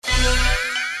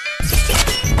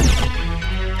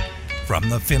From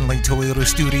the Finley Toyota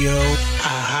studio,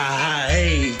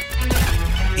 Hey.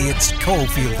 it's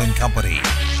Cofield and Company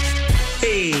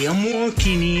Hey, I'm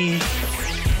walking in.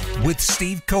 with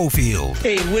Steve Cofield.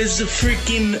 Hey, where's the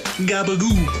freaking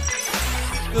gabagoo?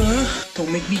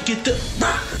 Don't make me get the...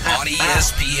 On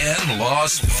ESPN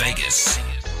Las Vegas.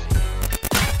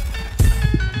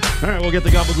 All right, we'll get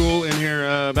the Gabagool in here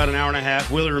about an hour and a half.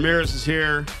 Willie Ramirez is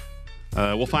here.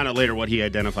 We'll find out later what he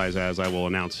identifies as. I will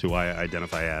announce who I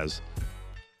identify as.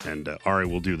 And Ari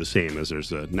will do the same, as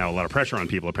there's now a lot of pressure on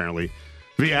people, apparently.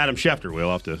 Via Adam Schefter,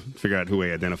 we'll have to figure out who I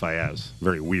identify as.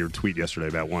 Very weird tweet yesterday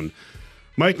about one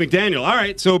Mike McDaniel. All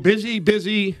right, so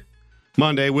busy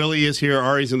Monday. Willie is here.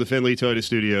 Ari's in the Finley Toyota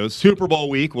Studios. Super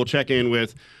Bowl week. We'll check in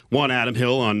with one Adam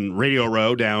Hill on Radio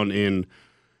Row down in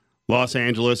Los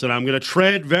Angeles, and I'm going to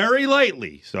tread very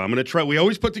lightly. So I'm going to try. We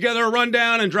always put together a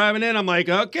rundown, and driving in, I'm like,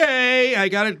 okay, I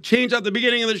got to change up the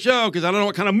beginning of the show because I don't know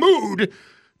what kind of mood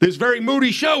this very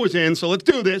moody show is in. So let's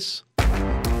do this.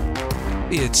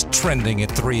 It's Trending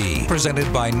at 3,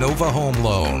 presented by Nova Home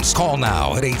Loans. Call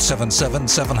now at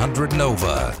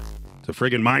 877-700-NOVA. It's a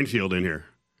friggin' minefield in here.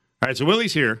 All right, so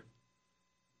Willie's here.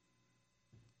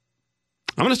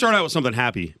 I'm going to start out with something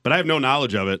happy, but I have no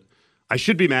knowledge of it. I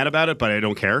should be mad about it, but I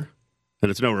don't care.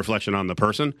 And it's no reflection on the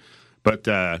person. But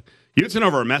you did send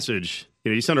over a message.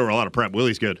 You sent over a lot of prep.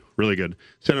 Willie's good, really good.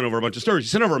 Sending over a bunch of stories. You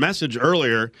sent over a message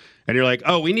earlier, and you're like,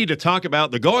 oh, we need to talk about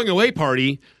the going away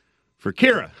party for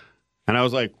Kira. And I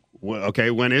was like, well, okay,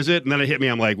 when is it? And then it hit me.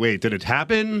 I'm like, wait, did it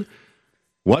happen?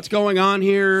 What's going on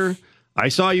here? I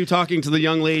saw you talking to the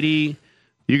young lady.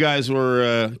 You guys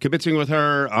were kibitzing with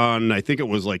her on, I think it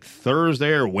was like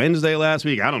Thursday or Wednesday last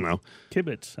week. I don't know.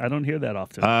 Kibitz. I don't hear that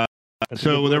often.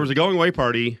 So there was a going away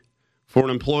party for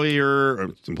an employee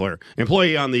on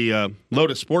the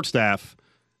Lotus sports staff.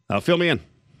 Fill me in.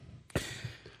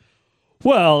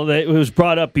 Well, it was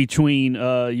brought up between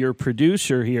your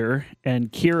producer here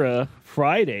and Kira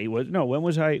Friday.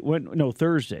 Thursday.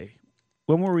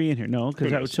 When were we in here? No,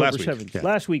 because that was October 7th. Yeah.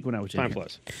 Last week when I was in here. Time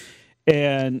flies.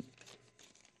 And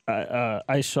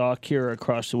I saw Kira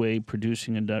across the way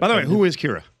producing and... By the way, who is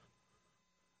Kira?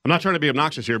 I'm not trying to be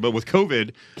obnoxious here, but with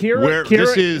COVID,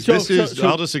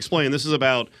 I'll just explain. This is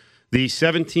about the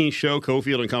 17th show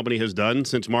Cofield and Company has done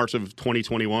since March of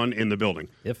 2021 in the building.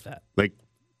 If that. Like,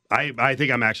 I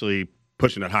think I'm actually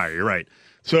pushing it higher. You're right.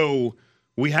 So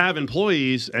we have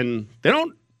employees, and they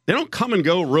don't come and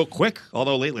go real quick,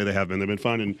 although lately they have been. They've been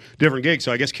finding different gigs.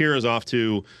 So I guess Kira's off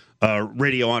to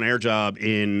radio on-air job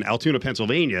in Altoona,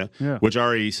 Pennsylvania, which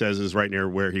Ari says is right near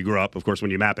where he grew up. Of course,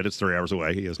 when you map it, it's 3 hours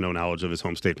away. He has no knowledge of his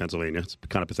home state, Pennsylvania. It's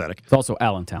kind of pathetic. It's also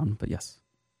Allentown, but yes.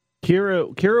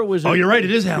 Kira was... Oh, you're right.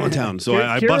 It is Allentown. So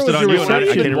I busted on you, and I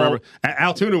can't remember.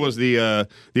 Altoona was the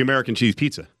American cheese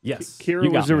pizza. Yes.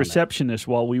 Kira was the receptionist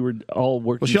while we were all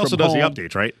working. Well, she also from does home. the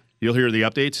updates, right? You'll hear the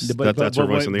updates. That's her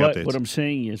voice in the updates. What I'm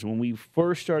saying is, when we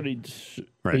first started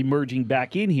emerging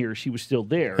back in here, she was still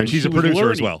there. And she's a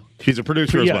producer as well. She's a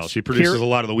producer as well. She produces a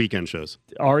lot of the weekend shows.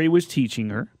 Ari was teaching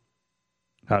her.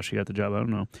 How she got the job, I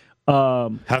don't know.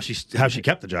 How she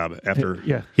kept the job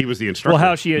after he was the instructor. Well,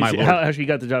 how she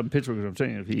got the job in Pittsburgh is what I'm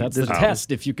saying. That's the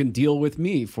test. If you can deal with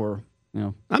me for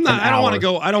I'm not. I don't want to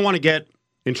go. I don't want to get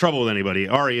in trouble with anybody.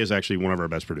 Ari is actually one of our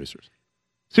best producers.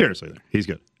 Seriously, he's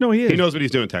good. No, he is. He knows what he's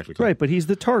doing technically. Right, but he's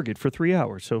the target for 3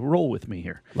 hours. So roll with me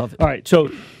here. Love it. All right. So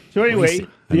anyway,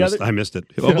 I missed it.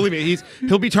 Well, believe me,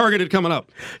 he'll be targeted coming up.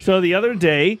 So the other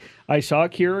day, I saw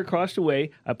Kira across the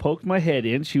way. I poked my head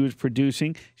in. She was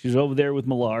producing. She was over there with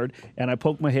Millard, and I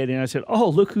poked my head in. I said, "Oh,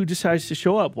 look who decides to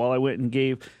show up!" While I went and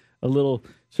gave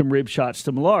some rib shots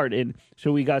to Millard, and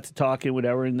so we got to talking,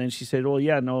 whatever. And then she said, "Well,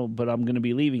 yeah, no, but I'm going to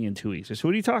be leaving in 2 weeks." I said,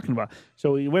 "What are you talking about?"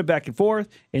 So we went back and forth,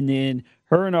 and then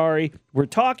her and Ari were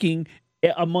talking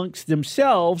amongst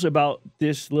themselves about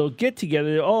this little get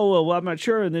together. Oh, well, I'm not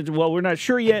sure, and then, well, we're not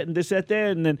sure yet, and this, that,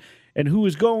 and then. And who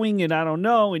is going, and I don't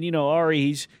know. And, Ari,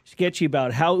 he's sketchy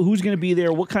about who's going to be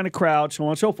there, what kind of crowd, so on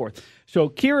and so forth. So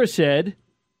Kira said,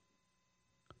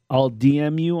 I'll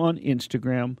DM you on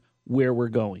Instagram where we're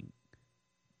going.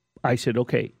 I said,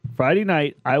 okay, Friday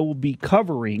night I will be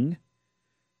covering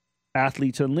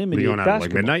Athletes Unlimited Are you going out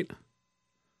basketball. like midnight?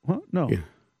 What? No. Yeah.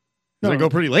 Does it go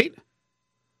pretty late?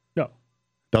 No.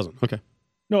 Doesn't. Okay.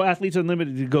 No, Athletes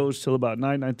Unlimited goes till about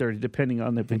 9:30, depending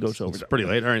on if it goes over. It's pretty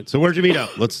late. All right. So where'd you meet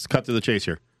up? Let's cut to the chase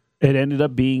here. It ended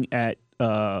up being at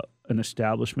an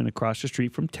establishment across the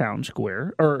street from Town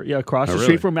Square, across the really?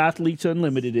 street from Athletes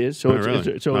Unlimited is. So Oh, it's,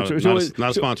 really? it's so not, it's, not, so a,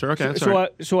 not a sponsor. Okay, that's so all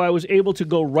right. I was able to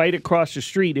go right across the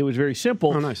street. It was very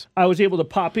simple. Oh, nice. I was able to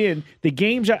pop in. The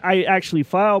games I actually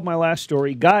filed my last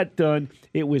story, got done.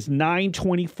 It was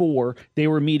 9:24. They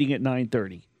were meeting at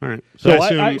 9:30. All right. So So,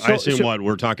 I- I so- assume so- what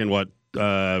we're talking. What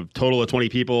total of 20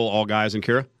 people, all guys in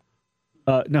Kira?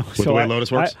 No, the way Lotus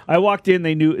works? I walked in.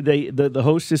 They knew the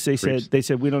hostess. They Creeps.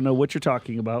 said we don't know what you're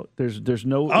talking about. There's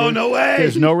no. Oh, no way!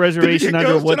 There's no Did you reservation get under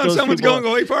ghosted what on those someone's people going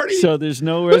away party? So there's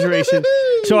no reservation.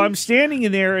 So I'm standing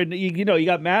in there, and you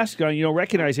got masks on. You don't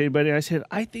recognize anybody. I said,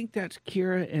 I think that's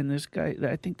Kira and this guy.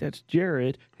 I think that's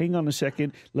Jared. Hang on a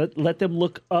second. Let them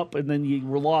look up, and then you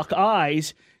lock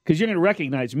eyes because you're going to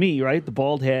recognize me, right? The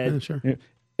bald head, Yeah, sure.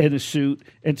 and a suit,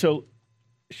 and so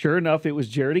sure enough, it was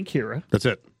Jared and Kira. That's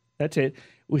it. That's it.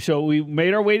 So we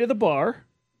made our way to the bar.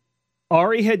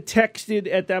 Ari had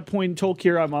texted at that point and told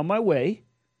Kira I'm on my way.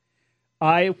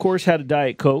 I, of course, had a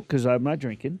Diet Coke because I'm not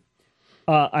drinking.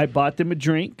 I bought them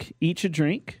each a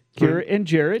drink, Kira and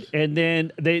Jared, and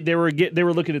then they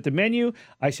were looking at the menu.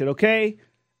 I said, okay.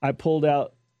 I pulled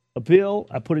out a bill.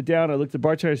 I put it down. I looked at the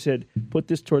bartender. I said, put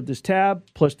this toward this tab,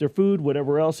 plus their food,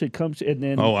 whatever else it comes. And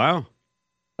then Oh wow,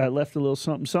 I left a little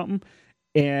something,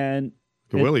 and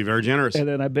Willie, very generous. and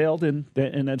then I bailed, and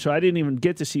then so I didn't even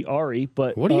get to see Ari.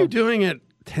 But What are you doing at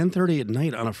 10:30 at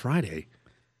night on a Friday?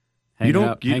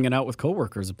 Hanging out with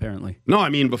coworkers, apparently. No, I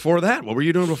mean before that. What were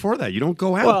you doing before that? You don't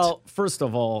go out. Well, first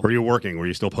of all, were you working? Were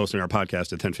you still posting our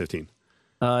podcast at 10:15?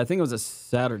 I think it was a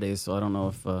Saturday, so I don't know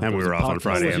if. And we were off on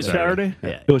Friday Was and it Saturday. Saturday?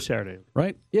 Yeah. It was Saturday.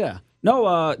 Right? Yeah.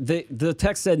 No, the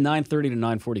text said 9:30 to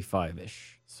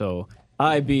 9:45-ish. So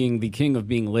I, being the king of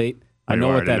being late, I know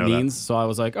what that means. So I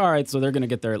was like, all right, so they're going to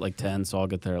get there at like 10, so I'll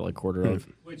get there at like quarter of.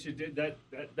 Which it did,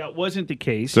 that wasn't the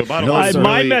case. So bottom No, line, sir.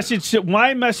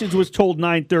 My message was told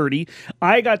 9:30.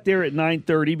 I got there at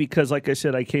 9:30 because, like I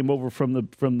said, I came over from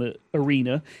the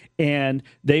arena, and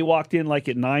they walked in like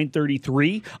at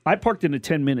 9:33. I parked in a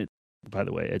 10-minute, by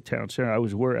the way, at Town Center. I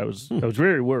was worried. I was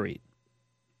very worried.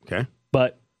 Okay.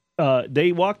 But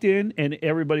they walked in, and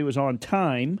everybody was on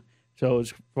time. So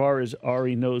as far as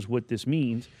Ari knows what this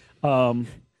means, and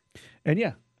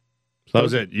yeah. So that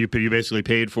was it. You basically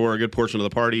paid for a good portion of the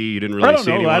party. You didn't really I don't see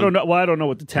know. anyone. I don't know. Well, I don't know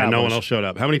what the tab And no was. one else showed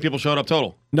up. How many people showed up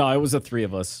total? No, it was the three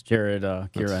of us, Jared,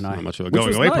 Kira, and I. Not much of a Which going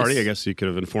was away nice. party. I guess you could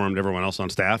have informed everyone else on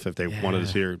staff if they wanted to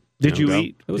see her. Did you go.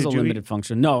 eat? It was Did a you eat? limited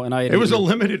function. No, and I had It was a eaten-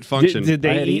 limited function. Did I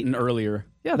they had eat? eaten earlier.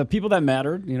 Yeah, the people that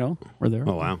mattered, were there.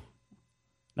 Oh wow.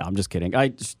 No, I'm just kidding.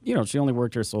 She only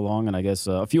worked here so long, and I guess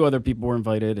a few other people were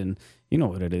invited, and you know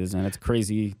what it is, and it's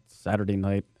crazy. Saturday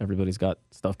night, everybody's got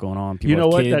stuff going on. People You know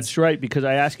have what? kids. That's right. Because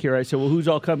I asked her, I said, "Well, who's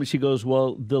all coming?" She goes,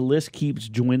 "Well, the list keeps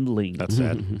dwindling." That's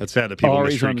sad. That's sad that people in the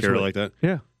Ari's street on his care way. like that.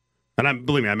 Yeah. And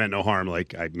believe me, I meant no harm.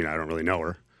 Like I don't really know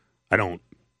her. I don't.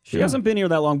 She hasn't been here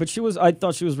that long, but I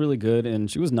thought she was really good, and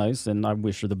she was nice, and I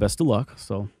wish her the best of luck.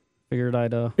 So figured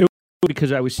I'd.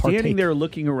 Because I was standing Partake. there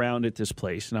looking around at this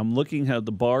place, and I'm looking how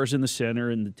the bar's in the center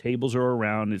and the tables are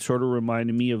around. It sort of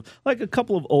reminded me of like a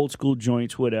couple of old school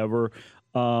joints, whatever.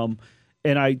 And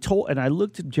I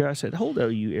looked at Jared. I said, "How old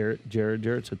are you, Jared?"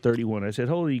 Jared said 31. I said,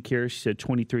 "How old are you, Kara?" She said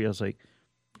 23. I was like,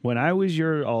 when I was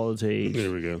your all's age,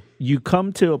 There we go. you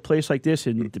come to a place like this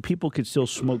and the people could still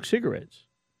smoke cigarettes.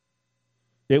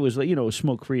 It was like, a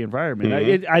smoke-free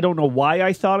environment. I don't know why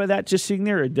I thought of that just sitting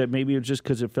there. That maybe it was just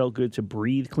because it felt good to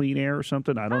breathe clean air or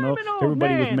something. I don't know. I'm an old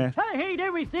Everybody man. was mad. I hate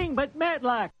everything but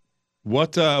Matlock.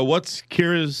 What's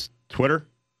Kira's Twitter?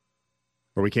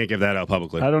 Or we can't give that out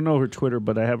publicly. I don't know her Twitter,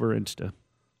 but I have her Insta.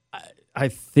 I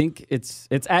think it's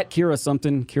at Kira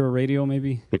something, Kira Radio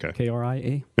maybe. Okay.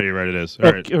 KRIA. Yeah, you're right. It is.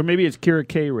 All right. Or maybe it's Kira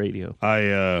K Radio.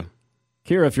 I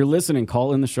Kira, if you're listening,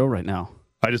 call in the show right now.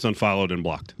 just unfollowed and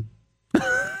blocked.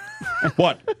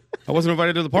 What? I wasn't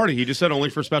invited to the party. He just said only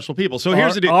for special people. So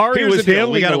here's the deal. Ari Here's was the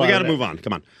deal. We handling a lot got of to that. move on.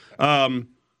 Come on.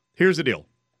 Here's the deal.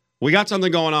 We got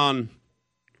something going on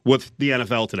with the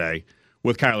NFL today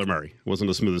with Kyler Murray. Wasn't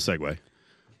the smoothest segue. I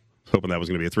was hoping that was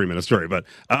going to be a 3-minute story, but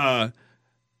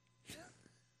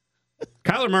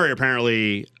Kyler Murray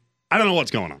apparently, I don't know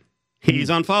what's going on. He's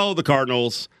unfollowed the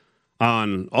Cardinals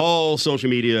on all social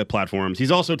media platforms.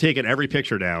 He's also taken every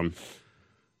picture down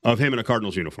of him in a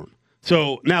Cardinals uniform.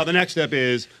 So now the next step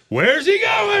is, where's he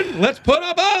going? Let's put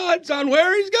up odds on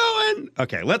where he's going.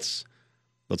 Okay, let's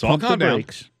all Pump the calm down.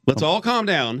 brakes. Let's all calm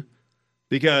down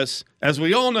because, as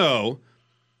we all know,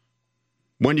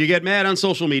 when you get mad on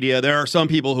social media, there are some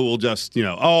people who will just,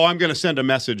 I'm going to send a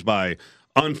message by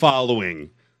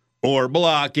unfollowing or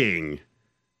blocking.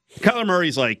 Kyler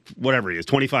Murray's like, whatever he is,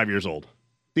 25 years old.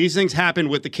 These things happen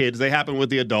with the kids. They happen with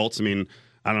the adults. I mean,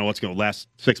 I don't know what's going on. Last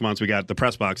 6 months, we got the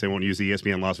press box. They won't use the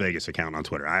ESPN Las Vegas account on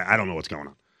Twitter. I don't know what's going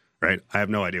on, right? I have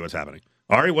no idea what's happening.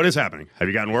 Ari, what is happening? Have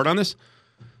you gotten word on this?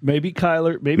 Maybe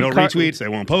Kyler. Maybe no retweets. They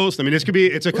won't post. I mean, it's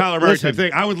a Kyler Murray type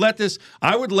thing. I would let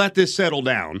this settle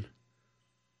down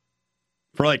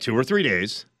for like 2 or 3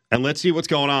 days, and let's see what's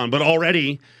going on. But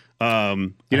already, you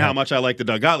know how much I like the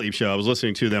Doug Gottlieb show. I was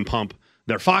listening to them pump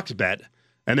their Fox bet,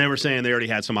 and they were saying they already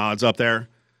had some odds up there.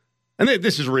 And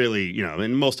this is really,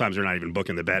 and most times they're not even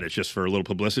booking the bet. It's just for a little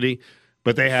publicity.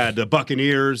 But they had the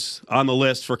Buccaneers on the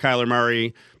list for Kyler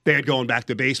Murray. They had going back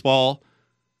to baseball.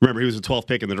 Remember, he was the 12th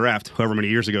pick in the draft, however many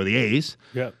years ago, the A's.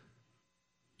 Yeah.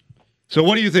 So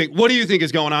what do you think? What do you think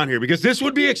is going on here? Because this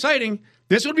would be exciting.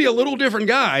 This would be a little different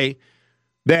guy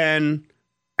than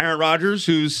Aaron Rodgers,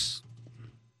 who's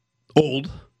old,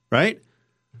 right?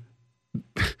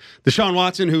 Deshaun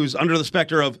Watson, who's under the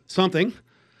specter of something.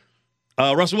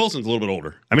 Russell Wilson's a little bit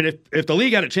older. I mean, if the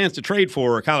league had a chance to trade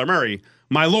for Kyler Murray,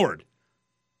 my lord,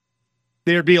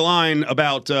 there'd be a line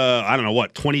about,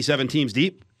 27 teams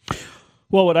deep.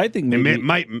 Well, what I think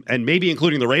maybe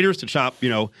including the Raiders to chop,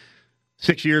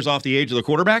 6 years off the age of the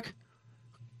quarterback.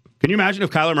 Can you imagine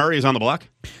if Kyler Murray is on the block?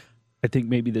 I think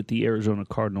maybe that the Arizona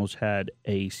Cardinals had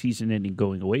a season-ending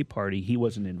going-away party. He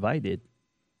wasn't invited,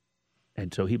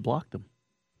 and so he blocked them.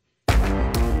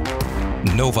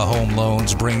 Nova Home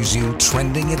Loans brings you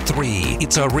Trending at 3.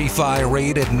 It's a refi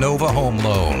rate at Nova Home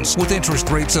Loans. With interest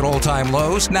rates at all-time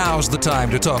lows, now's the time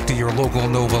to talk to your local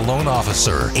Nova loan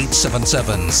officer.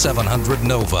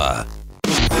 877-700-NOVA.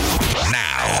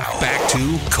 Now, back to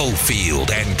Cofield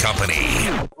and Company.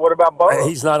 What about Burrow?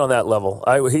 He's not on that level.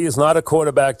 He is not a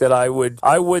quarterback that I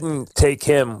wouldn't take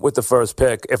him with the first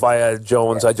pick if I had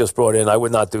Jones I just brought in. I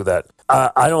would not do that.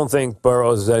 I don't think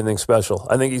Burrows is anything special.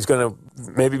 I think he's going to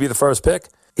maybe be the first pick.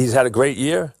 He's had a great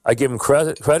year. I give him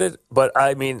credit, but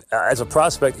I mean, as a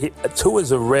prospect, Tua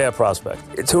is a rare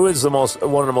prospect. Tua is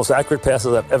one of the most accurate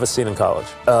passes I've ever seen in college.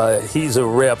 He's a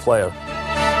rare player.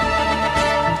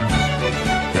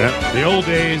 Yeah, the old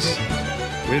days,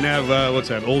 we didn't have,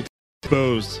 old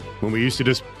exposed, when we used to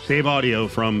just save audio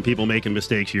from people making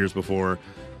mistakes years before.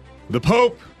 The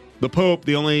Pope,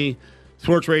 the only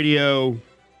sports radio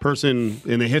person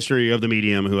in the history of the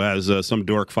medium who has some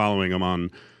dork following him on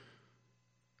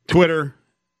Twitter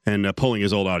and pulling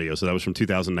his old audio. So that was from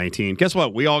 2019. Guess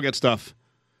what? We all get stuff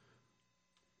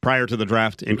prior to the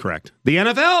draft incorrect. The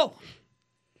NFL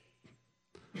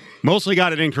mostly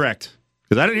got it incorrect.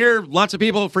 Because I didn't hear lots of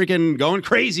people freaking going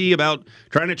crazy about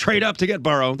trying to trade up to get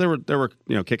Burrow. They were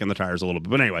kicking the tires a little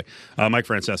bit. But anyway, Mike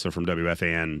Francesa from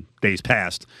WFAN days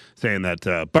past saying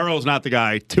that Burrow's not the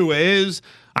guy. Tua is.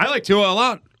 I like Tua a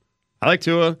lot. I like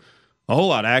Tua a whole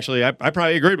lot. Actually, I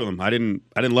probably agreed with him. I didn't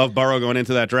love Burrow going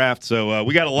into that draft. So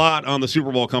we got a lot on the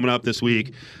Super Bowl coming up this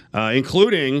week,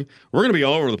 including we're going to be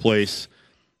all over the place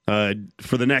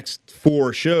for the next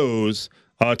 4 shows.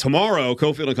 Tomorrow,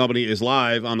 Cofield and Company is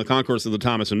live on the concourse of the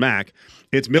Thomas and Mack.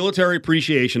 It's Military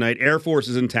Appreciation Night. Air Force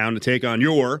is in town to take on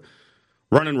your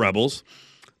running Rebels.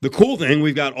 The cool thing,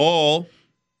 we've got all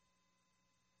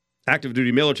active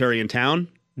duty military in town.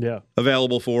 Yeah.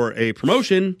 Available for a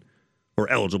promotion or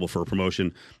eligible for a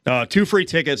promotion. 2 free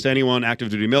tickets to anyone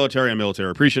active duty military on Military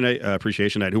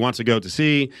Appreciation Night who wants to go to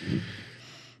see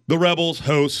the Rebels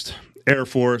host Air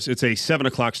Force. It's a 7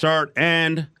 o'clock start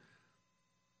and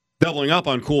doubling up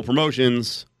on cool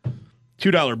promotions,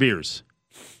 $2 beers.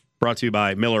 Brought to you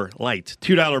by Miller Lite.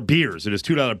 $2 beers. It is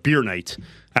 $2 beer night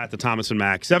at the Thomas and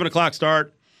Mack. 7 o'clock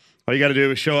start. All you got to do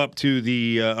is show up to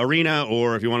the arena,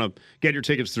 or if you want to get your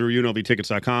tickets through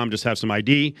UNLVtickets.com, just have some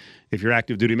ID. If you're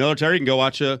active duty military, you can go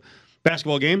watch a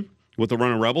basketball game with the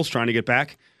Running Rebels trying to get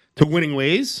back to winning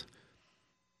ways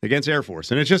against Air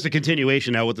Force. And it's just a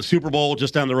continuation now with the Super Bowl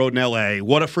just down the road in L.A.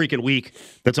 What a freaking week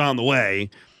that's on the way.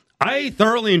 I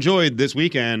thoroughly enjoyed this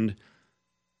weekend.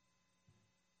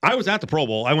 I was at the Pro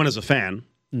Bowl. I went as a fan.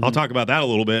 Mm-hmm. I'll talk about that a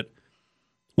little bit.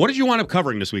 What did you wind up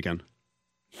covering this weekend?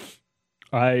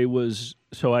 I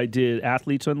did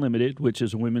Athletes Unlimited, which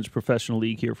is a women's professional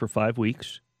league here for 5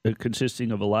 weeks,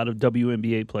 consisting of a lot of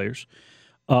WNBA players.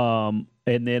 And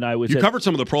then I was. You covered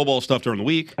some of the Pro Bowl stuff during the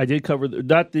week. I did cover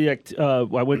I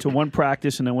went to one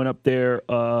practice and I went up there.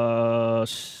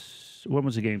 When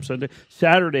was the game? Sunday,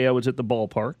 Saturday. I was at the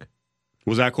ballpark.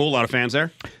 Was that cool? A lot of fans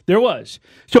there. There was.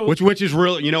 So which is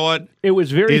really, you know what? It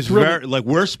was very like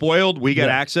we're spoiled. We get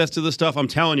access to the stuff. I'm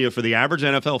telling you, for the average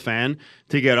NFL fan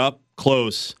to get up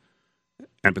close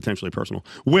and potentially personal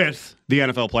with the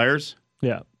NFL players,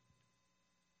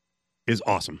 is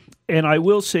awesome. And I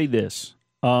will say this: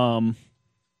 there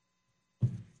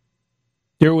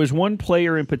was one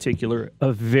player in particular,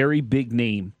 a very big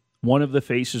name, one of the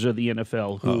faces of the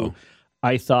NFL, who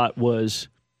I thought was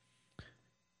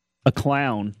a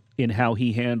clown in how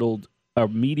he handled a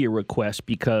media request,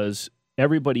 because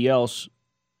everybody else,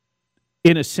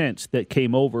 in a sense, that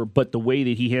came over, but the way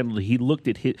that he handled it, he looked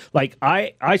at his, like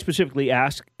I specifically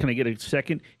asked, can I get a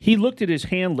second? He looked at his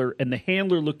handler, and the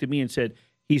handler looked at me and said,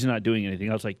 he's not doing anything.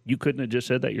 I was like, you couldn't have just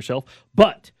said that yourself?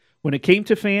 But when it came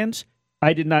to fans,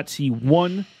 I did not see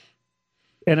one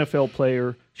NFL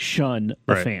player shun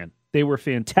a fan. They were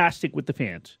fantastic with the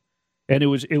fans. And it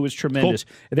was tremendous.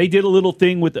 Cool. They did a little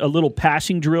thing with a little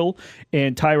passing drill,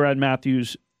 and Tyrann Mathieu,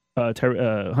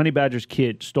 Honey Badger's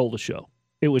kid, stole the show.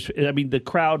 It was, I mean, the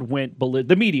crowd went ballistic.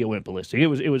 The media went ballistic. It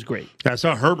was great. I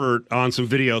saw Herbert on some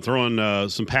video throwing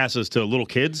some passes to little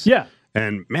kids. Yeah.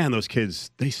 And, man, those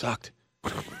kids, they sucked.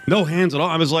 No hands at all.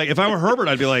 I was like, if I were Herbert,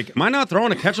 I'd be like, am I not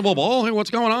throwing a catchable ball? Hey, what's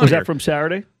going on Was here? that from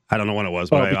Saturday? I don't know when it was,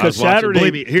 but because I was watching. Saturday,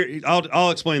 believe me, here,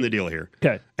 I'll explain the deal here.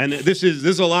 Okay. And this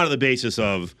is a lot of the basis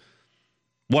of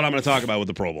what I'm going to talk about with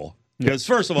the Pro Bowl. Because,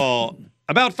 first of all,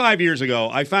 about 5 years ago,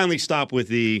 I finally stopped with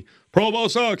the Pro Bowl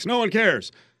sucks, no one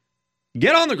cares.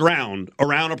 Get on the ground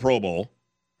around a Pro Bowl,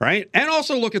 right? And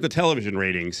also look at the television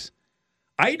ratings.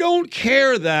 I don't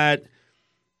care that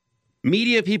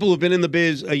media people who've been in the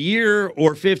biz a year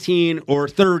or 15 or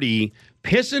 30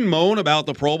 piss and moan about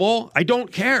the Pro Bowl. I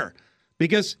don't care,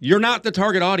 because you're not the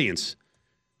target audience.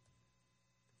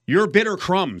 You're bitter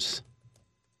crumbs.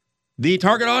 The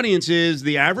target audience is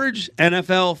the average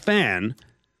NFL fan,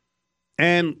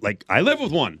 and, like, I live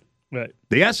with one. Right.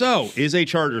 The SO is a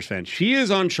Chargers fan. She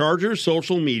is on Chargers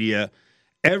social media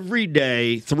every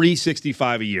day,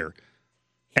 365 a year.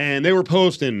 And they were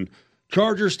posting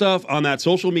Charger stuff on that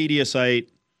social media site,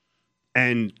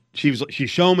 and she's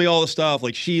showing me all the stuff.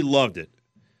 Like, she loved it.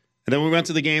 And then we went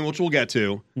to the game, which we'll get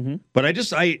to. Mm-hmm. But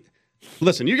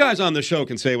listen, you guys on the show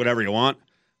can say whatever you want,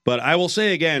 but I will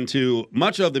say again to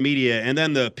much of the media and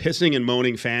then the pissing and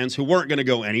moaning fans who weren't going to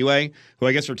go anyway, who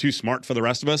I guess are too smart for the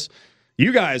rest of us,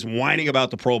 you guys whining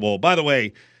about the Pro Bowl. By the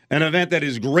way, an event that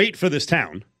is great for this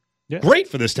town. Yeah. Great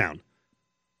for this town.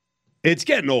 It's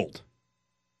getting old.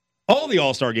 All the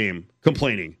All-Star game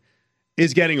complaining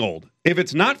is getting old. If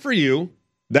it's not for you,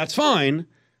 that's fine,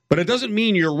 but it doesn't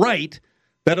mean you're right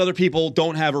that other people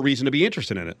don't have a reason to be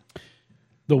interested in it.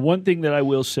 The one thing that I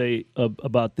will say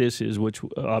about this is, which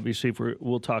obviously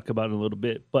we'll talk about in a little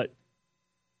bit, but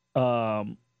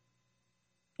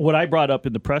what I brought up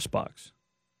in the press box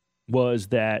was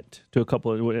that to a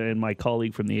couple of, and my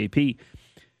colleague from the AP,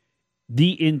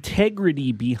 the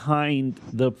integrity behind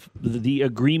the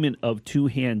agreement of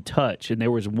two-hand touch, and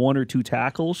there was one or two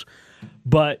tackles,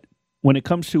 but when it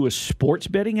comes to a sports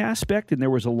betting aspect, and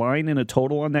there was a line and a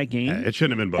total on that game, it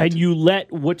shouldn't have been booked. And you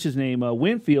let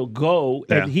Winfield go,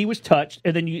 and he was touched,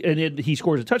 and then he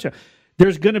scores a touchdown.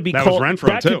 There's going to be that was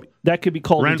Renfro too. That could be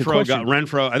called into question.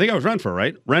 Renfro. I think it was Renfro,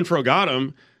 right? Renfro got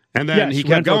him. And then he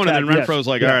kept going, and then Renfro's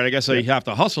like, all right, I guess I have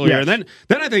to hustle here. And then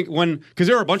I think because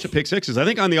there were a bunch of pick sixes, I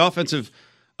think on the offensive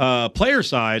player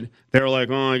side, they were like,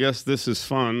 well, I guess this is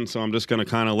fun, so I'm just going to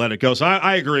kind of let it go. So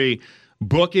I agree.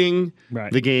 Booking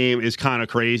the game is kind of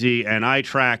crazy, and I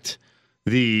tracked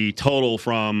the total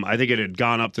from, I think it had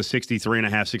gone up to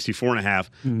 63.5,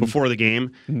 64.5 before the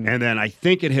game, and then I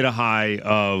think it hit a high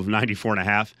of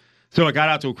 94.5. So it got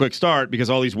out to a quick start because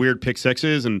all these weird pick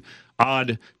sixes and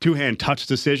odd two-hand touch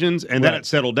decisions, and then it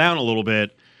settled down a little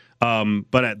bit.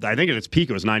 But I think at its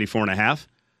peak it was 94.5.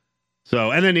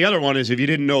 So, and then the other one is if you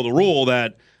didn't know the rule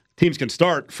that teams can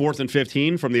start 4th and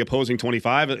 15 from the opposing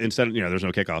 25 instead of, there's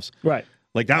no kickoffs. Right.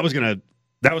 Like that was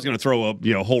gonna throw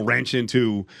a whole wrench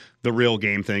into the real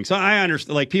game thing. So I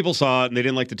understand. Like people saw it and they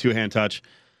didn't like the two-hand touch.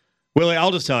 Willie,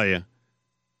 I'll just tell you,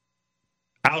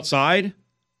 outside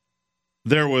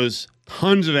there was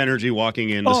tons of energy walking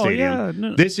in the stadium. Yeah,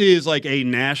 no. This is like a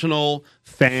national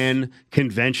fan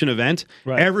convention event.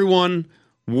 Right. Everyone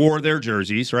wore their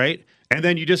jerseys, right? And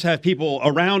then you just have people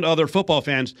around other football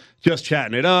fans just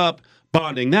chatting it up,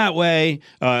 bonding that way.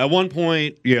 At one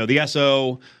point, the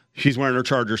SO, she's wearing her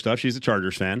Charger stuff. She's a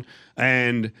Chargers fan.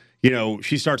 And,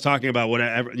 she starts talking about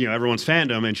whatever, everyone's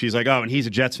fandom. And she's like, oh, and he's a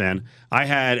Jets fan. I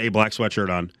had a black sweatshirt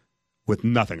on with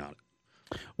nothing on it.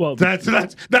 Well,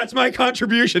 that's my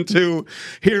contribution to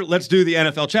here. Let's do the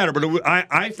NFL chatter. But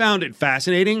I found it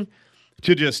fascinating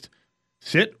to just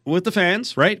sit with the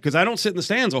fans, right? Because I don't sit in the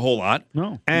stands a whole lot.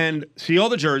 No. And see all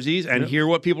the jerseys and hear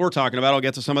what people were talking about. I'll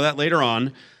get to some of that later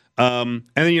on. And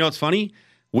then, it's funny.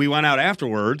 We went out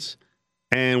afterwards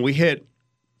and we hit,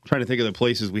 I'm trying to think of the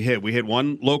places we hit. We hit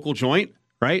one local joint,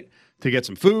 right, to get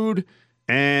some food,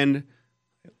 and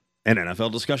an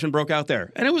NFL discussion broke out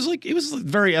there. And it was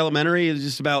very elementary. It was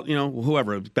just about,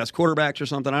 whoever, best quarterbacks or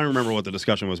something. I don't remember what the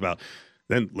discussion was about.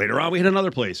 Then later on, we hit another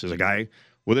place. There's a guy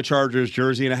with a Chargers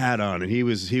jersey and a hat on, and he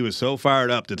was so fired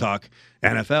up to talk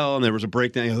NFL, and there was a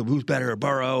breakdown. Who's better,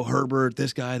 Burrow, Herbert,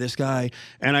 this guy,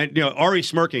 and Ari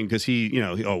smirking because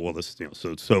this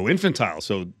so infantile,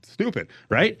 so stupid,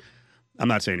 right? I'm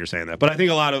not saying you're saying that, but I think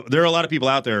there are a lot of people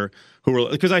out there who were,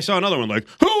 because I saw another one like,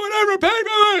 who would ever pay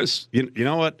for this? You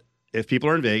know what? If people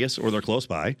are in Vegas or they're close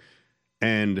by,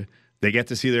 and they get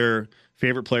to see their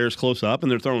favorite players close up,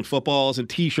 and they're throwing footballs and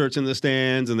T-shirts in the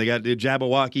stands, and they got the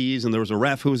Jabberwockies, and there was a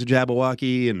ref who was a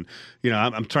Jabberwocky, and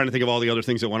I'm trying to think of all the other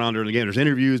things that went on during the game. There's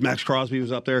interviews. Max Crosby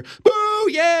was up there.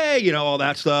 Boo! Yay! All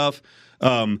that stuff.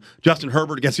 Justin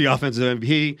Herbert gets the offensive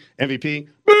MVP.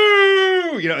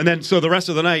 Boo! And then so the rest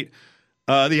of the night,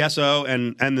 the SO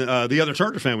and the other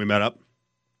Charger fan we met up,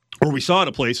 or we saw at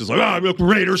a place, is like,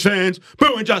 Raiders fans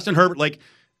booing Justin Herbert. Like,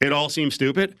 it all seems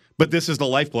stupid, but this is the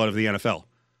lifeblood of the NFL.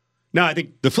 Now, I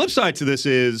think the flip side to this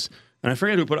is, and I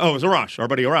forget who it was Arash, our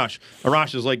buddy Arash.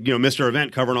 Arash is like, Mr.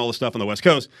 Event covering all the stuff on the West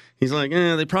Coast. He's like,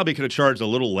 they probably could have charged a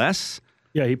little less.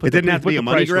 Yeah, it didn't have to be a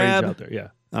money grab out there. Yeah.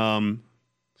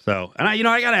 So, and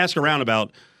I got to ask around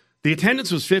about the attendance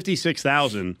was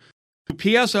 56,000. Do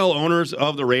PSL owners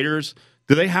of the Raiders,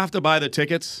 do they have to buy the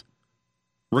tickets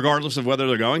regardless of whether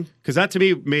they're going? Because that to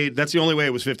me that's the only way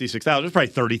it was 56,000. There's probably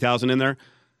 30,000 in there.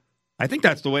 I think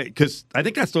that's the way, because I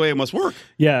think that's the way it must work.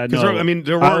 Yeah, no.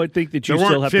 I would think that you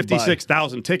still have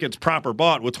 56,000 tickets proper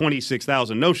bought with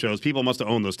 26,000 no-shows. People must have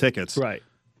owned those tickets. Right.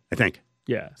 I think.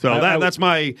 Yeah. So that's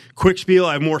my quick spiel.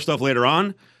 I have more stuff later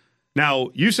on. Now,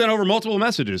 you sent over multiple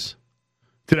messages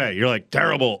today. You're like,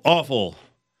 terrible, awful.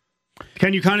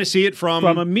 Can you kind of see it from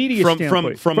a media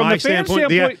standpoint? From my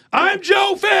standpoint? I'm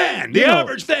Joe Fan, the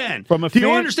average fan. Do you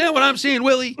understand what I'm seeing,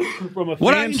 Willie? From a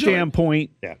fan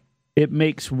standpoint, yeah. It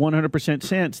makes 100%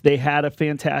 sense. They had a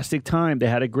fantastic time. They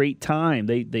had a great time.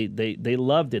 They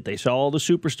loved it. They saw all the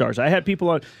superstars. I had people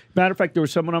on. Matter of fact, there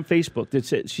was someone on Facebook that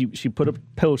said she put a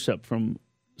post up from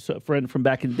a friend from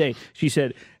back in the day. She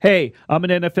said, "Hey, I'm an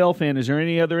NFL fan. Is there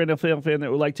any other NFL fan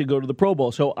that would like to go to the Pro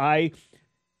Bowl?" So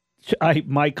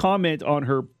my comment on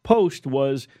her post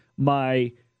was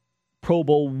my Pro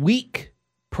Bowl week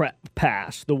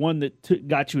pass, the one that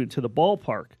got you into the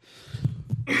ballpark.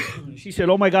 She said,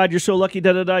 "Oh my God, you're so lucky! You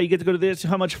get to go to this.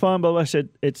 How much fun?" But I said,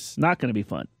 "It's not going to be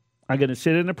fun. I'm going to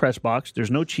sit in a press box. There's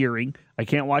no cheering. I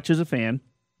can't watch as a fan.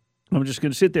 I'm just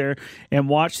going to sit there and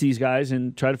watch these guys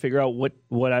and try to figure out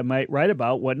what I might write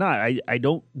about, what not. I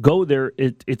don't go there.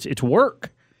 It's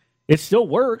work. It's still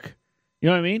work. You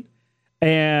know what I mean?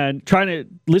 And trying to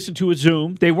listen to a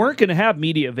Zoom. They weren't going to have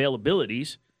media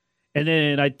availabilities. And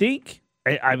then I think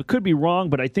I could be wrong,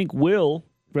 but I think Will."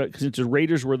 Since the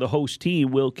Raiders were the host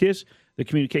team, Will Kiss, the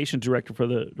communications director for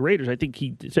the Raiders, I think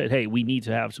he said, "Hey, we need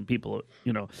to have some people,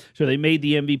 So they made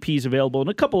the MVPs available and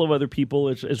a couple of other people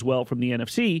as well from the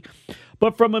NFC.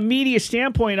 But from a media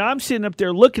standpoint, I'm sitting up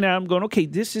there looking at them going, okay,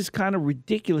 this is kind of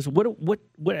ridiculous. What?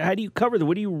 How do you cover that?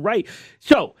 What do you write?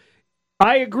 So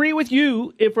I agree with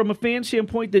you from a fan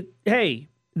standpoint that, hey,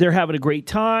 they're having a great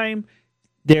time.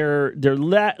 They're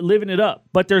living it up,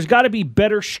 but there's got to be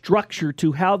better structure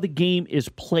to how the game is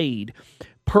played.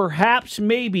 Perhaps,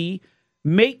 maybe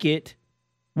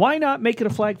why not make it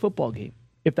a flag football game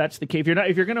if that's the case?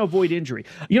 If you're going to avoid injury,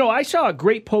 I saw a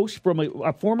great post from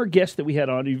a former guest that we had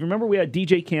on. You remember we had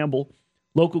DJ Campbell,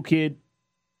 local kid.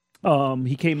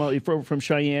 He came on from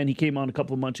Cheyenne. He came on a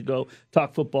couple of months ago,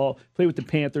 talk football, played with the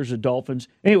Panthers, the Dolphins.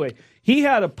 Anyway, he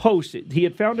had a post. He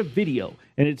had found a video,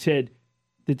 and it said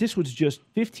that this was just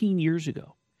 15 years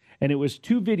ago. And it was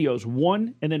two videos,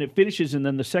 one, and then it finishes, and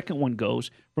then the second one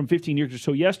goes from 15 years ago.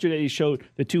 So yesterday he showed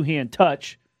the two-hand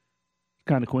touch.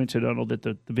 Kind of coincidental that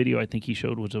the video I think he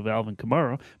showed was of Alvin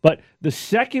Kamara. But the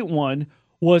second one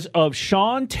was of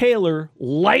Sean Taylor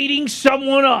lighting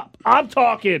someone up. I'm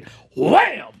talking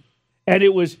wham! And he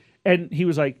was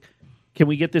like, can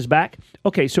we get this back?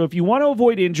 Okay, so if you want to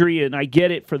avoid injury, and I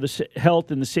get it for the health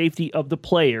and the safety of the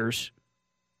players,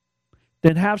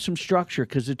 then have some structure,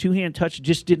 because the two-hand touch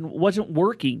just wasn't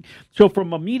working. So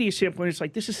from a media standpoint, it's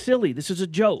like, this is silly. This is a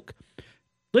joke.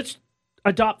 Let's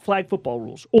adopt flag football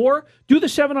rules. Or do the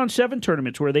 7-on-7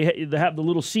 tournaments where they have the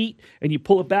little seat and you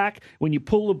pull it back. When you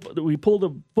pull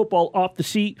the football off the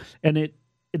seat and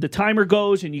the timer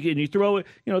goes and you throw it.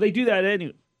 They do that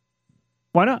anyway.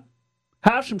 Why not?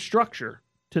 Have some structure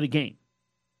to the game.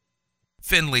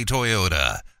 Findlay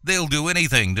Toyota. They'll do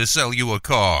anything to sell you a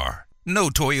car. No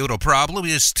Toyota problem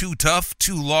is too tough,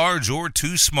 too large, or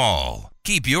too small.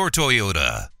 Keep your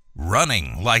Toyota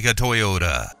running like a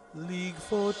Toyota. League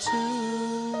for Two.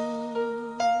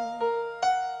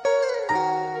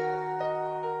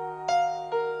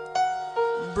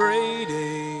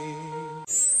 Brady.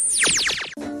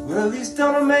 Well, he's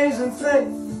done amazing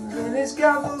things, and he's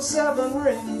got those 7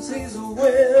 rings. He's a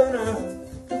winner.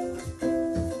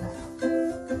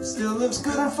 Still looks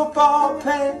good in football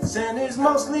pants, and he's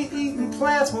mostly eating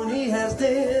plants when he has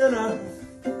dinner.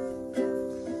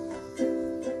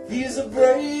 He's a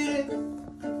Brady.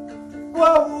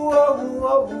 Whoa, whoa,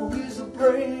 whoa, he's a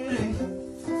Brady.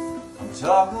 I'm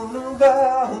talking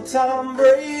about Tom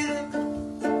Brady.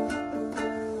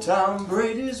 Tom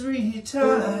Brady's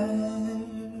retired.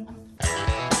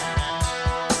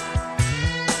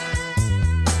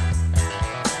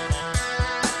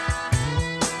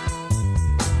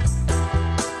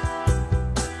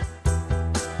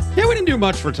 Yeah, we didn't do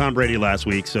much for Tom Brady last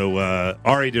week, so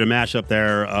Ari did a mashup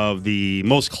there of the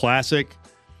most classic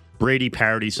Brady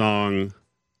parody song,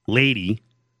 Lady.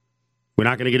 We're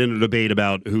not going to get into a debate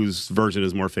about whose version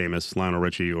is more famous, Lionel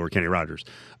Richie or Kenny Rogers.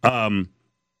 But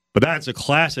that's a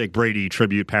classic Brady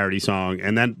tribute parody song.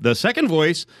 And then the second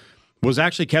voice was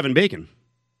actually Kevin Bacon.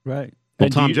 Right. Well,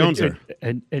 Tom Jones there.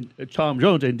 And Tom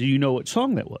Jones. And do you know what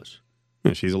song that was?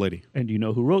 Yeah, She's a Lady. And do you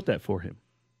know who wrote that for him?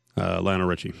 Lionel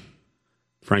Richie.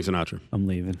 Frank Sinatra. I'm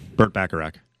leaving. Burt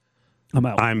Bacharach. I'm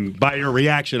out. By your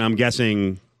reaction, I'm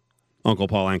guessing Uncle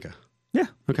Paul Anka. Yeah.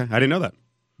 Okay, I didn't know that.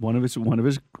 One of his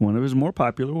more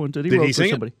popular ones that he Did wrote he for sing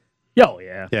somebody. It? Oh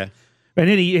yeah. Yeah. And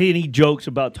then he jokes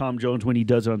about Tom Jones when he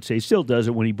does it on stage. Still does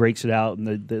it when he breaks it out and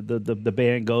the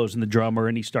band goes and the drummer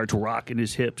and he starts rocking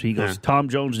his hips. He goes, Tom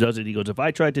Jones does it. He goes, if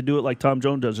I tried to do it like Tom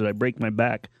Jones does it, I break my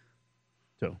back.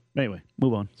 So anyway,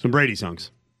 move on. Some Brady songs.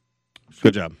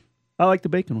 Good job. I like the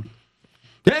Bacon one.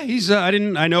 Yeah, he's. I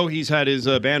know he's had his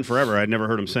band forever. I'd never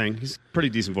heard him sing. He's a pretty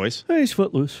decent voice. He's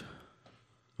footloose.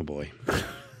 Oh boy,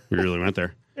 we really went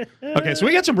there. Okay, so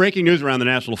we got some breaking news around the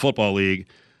National Football League.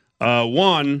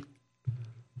 One,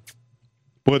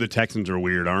 boy, the Texans are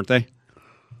weird, aren't they?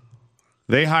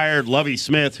 They hired Lovie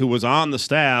Smith, who was on the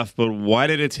staff, but why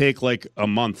did it take like a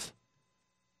month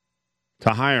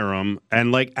to hire him?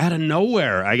 And like out of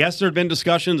nowhere, I guess there had been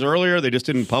discussions earlier. They just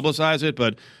didn't publicize it,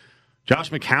 but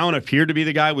Josh McCown appeared to be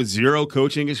the guy with zero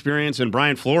coaching experience, and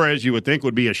Brian Flores, you would think,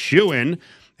 would be a shoo-in,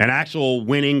 an actual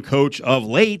winning coach of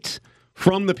late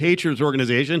from the Patriots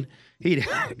organization. He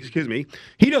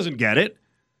doesn't get it,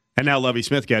 and now Lovie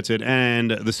Smith gets it.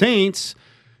 And the Saints,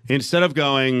 instead of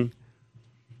going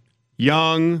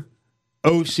young,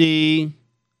 OC,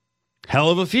 hell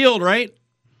of a field, right?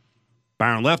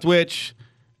 Byron Leftwich,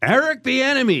 Eric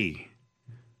Bieniemy.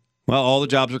 Well, all the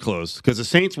jobs are closed because the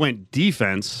Saints went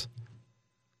defense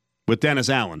with Dennis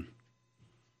Allen.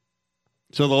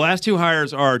 So the last two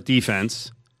hires are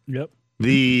defense. Yep.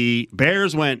 The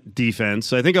Bears went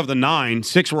defense. I think of the 9,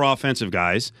 6 were offensive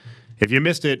guys. If you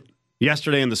missed it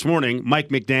yesterday and this morning, Mike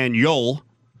McDaniel.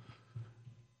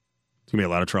 It's going to be a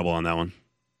lot of trouble on that one.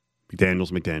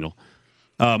 McDaniel.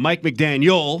 Mike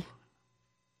McDaniel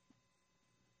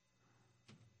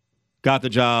got the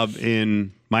job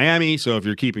in Miami, so if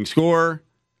you're keeping score,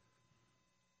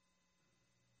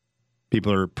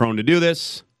 people are prone to do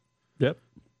this. Yep.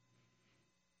 I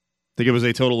think it was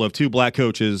a total of 2 black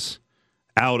coaches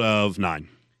out of 9.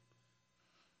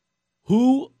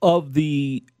 Who of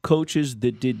the coaches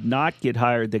that did not get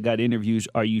hired that got interviews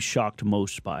are you shocked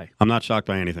most by? I'm not shocked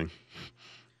by anything.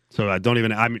 So I don't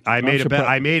even. I made a bet.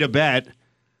 I made a bet.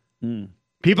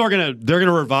 People they're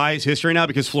gonna revise history now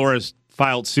because Flores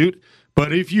filed suit.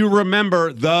 But if you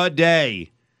remember the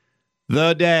day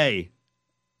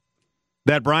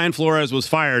that Brian Flores was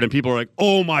fired and people are like,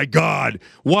 oh my God,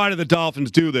 why did the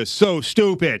Dolphins do this? So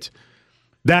stupid.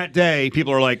 That day,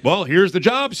 people are like, well, here's the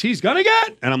jobs he's going to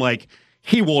get. And I'm like,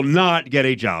 he will not get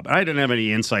a job. I didn't have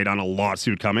any insight on a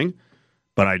lawsuit coming,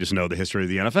 but I just know the history of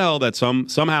the NFL that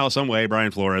somehow, some way,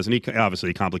 Brian Flores, and he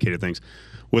obviously complicated things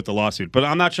with the lawsuit. But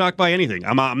I'm not shocked by anything.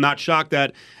 I'm not shocked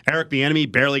that Eric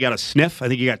Bieniemy barely got a sniff. I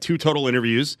think he got 2 total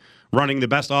interviews running the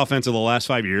best offense of the last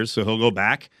 5 years, so he'll go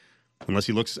back. Unless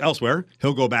he looks elsewhere,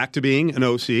 he'll go back to being an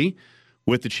OC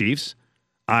with the Chiefs.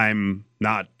 I'm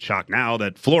not shocked now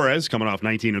that Flores, coming off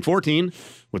 19-14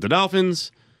 with the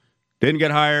Dolphins, didn't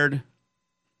get hired.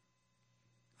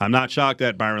 I'm not shocked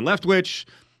that Byron Leftwich,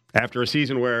 after a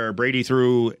season where Brady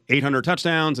threw 800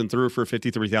 touchdowns and threw for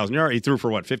 53,000 yards, he threw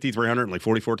for 5,300 and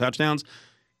 44 touchdowns.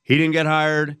 He didn't get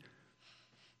hired.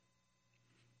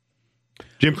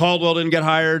 Jim Caldwell didn't get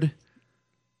hired.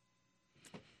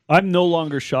 I'm no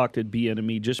longer shocked at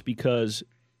Bieniemy just because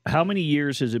how many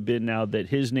years has it been now that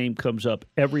his name comes up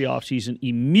every offseason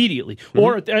immediately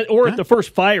or at the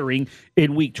first firing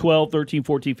in week 12, 13,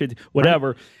 14, 15, whatever.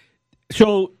 Right.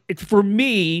 So it's for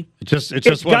me. It's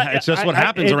just what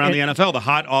happens around the NFL. The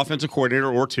hot offensive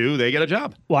coordinator or 2, they get a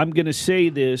job. Well, I'm going to say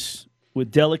this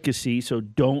with delicacy, so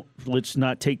let's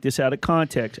not take this out of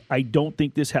context. I don't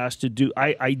think this has to do.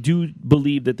 I do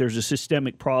believe that there's a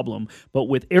systemic problem, but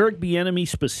with Eric Bieniemy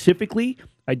specifically,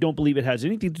 I don't believe it has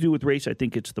anything to do with race. I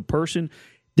think it's the person.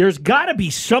 There's got to be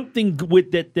something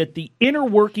with that the inner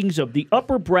workings of the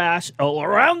upper brass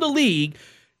around the league.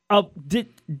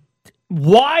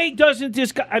 Why doesn't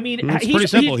this guy? I mean, it's pretty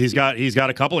simple. He's got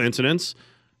a couple incidents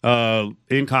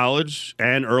in college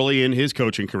and early in his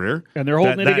coaching career, and they're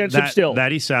holding it against him still.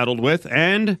 That he's saddled with,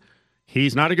 and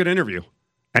he's not a good interview.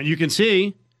 And you can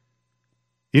see,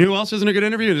 you know who else isn't a good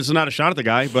interview? This is not a shot at the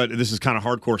guy, but this is kind of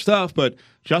hardcore stuff. But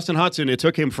Justin Hudson, it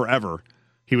took him forever.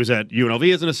 He was at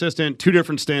UNLV as an assistant, 2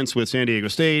 different stints with San Diego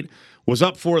State, was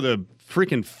up for the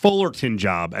freaking Fullerton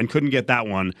job and couldn't get that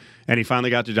one. And he finally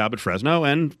got the job at Fresno,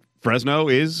 and Fresno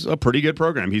is a pretty good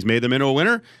program. He's made them into a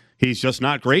winner. He's just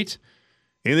not great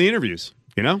in the interviews,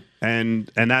 you know? And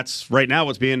that's right now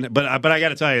what's being – but I got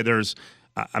to tell you, there's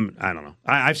I don't know.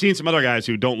 I've seen some other guys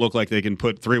who don't look like they can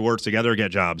put 3 words together and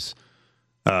get jobs.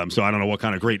 So I don't know what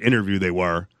kind of great interview they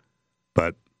were,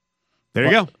 but – there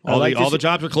you go. All the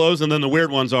jobs are closed, and then the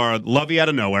weird ones are Lovey out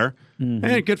of nowhere. Mm-hmm.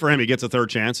 And good for him. He gets a third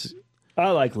chance.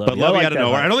 I like Lovey. But Lovey out of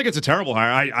nowhere. I don't think it's a terrible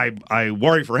hire. I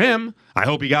worry for him. I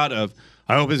hope I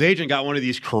hope his agent got one of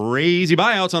these crazy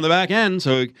buyouts on the back end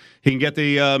so he can get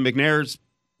the McNair's,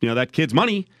 that kid's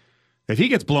money. If he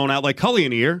gets blown out like Cully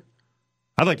in a year,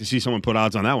 I'd like to see someone put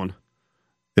odds on that one.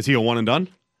 Is he a one and done?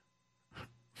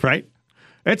 Right?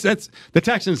 That's the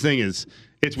Texans thing is.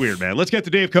 It's weird, man. Let's get to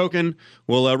Dave Koken.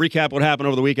 We'll recap what happened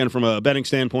over the weekend from a betting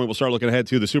standpoint. We'll start looking ahead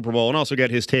to the Super Bowl and also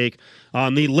get his take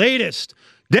on the latest.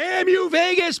 Damn you,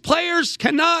 Vegas. Players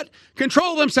cannot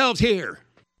control themselves here.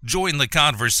 Join the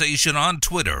conversation on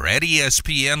Twitter at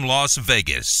ESPN Las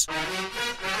Vegas.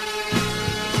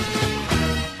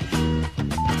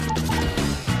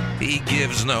 He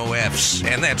gives no Fs,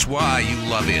 and that's why you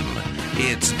love him.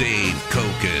 It's Dave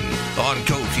Koken on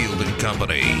Cofield and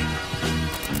Company.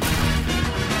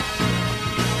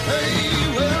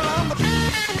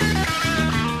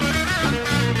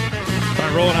 All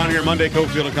right, rolling on here Monday,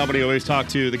 Cofield and Company. Always talk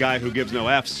to the guy who gives no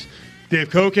Fs. Dave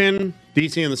Koken,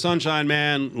 DC and the Sunshine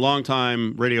Man,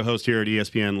 longtime radio host here at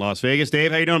ESPN Las Vegas.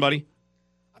 Dave, how you doing, buddy?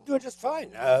 I'm doing just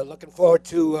fine. Looking forward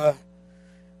to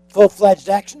full-fledged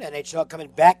action. NHL coming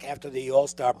back after the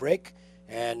All-Star break,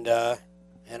 and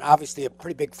obviously a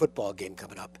pretty big football game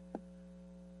coming up.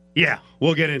 Yeah,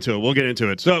 we'll get into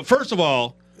it. So first of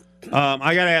all,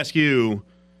 I got to ask you.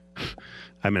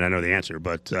 I mean, I know the answer,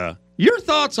 but your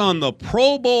thoughts on the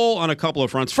Pro Bowl on a couple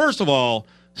of fronts. First of all,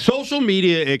 social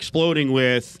media exploding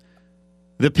with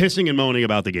the pissing and moaning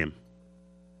about the game.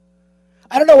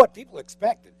 I don't know what people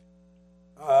expected.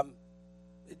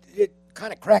 It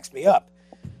kind of cracks me up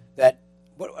that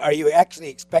are you actually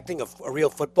expecting a real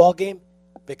football game?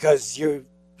 Because you've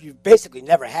basically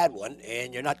never had one,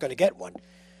 and you're not going to get one.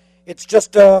 It's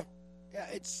just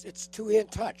it's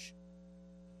two-hand touch.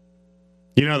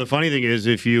 The funny thing is,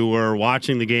 if you were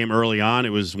watching the game early on, it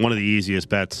was one of the easiest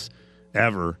bets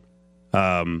ever.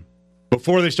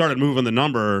 Before they started moving the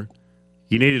number,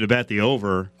 you needed to bet the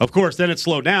over. Of course, then it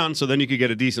slowed down, so then you could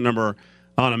get a decent number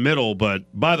on a middle. But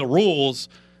by the rules,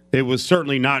 it was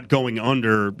certainly not going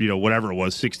under, whatever it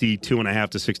was, 62.5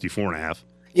 to 64.5.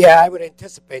 Yeah, I would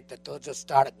anticipate that they'll just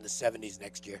start it in the 70s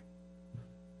next year.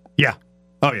 Yeah.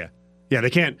 Oh, yeah. Yeah, they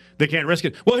can't risk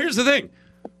it. Well, here's the thing.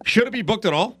 Should it be booked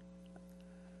at all?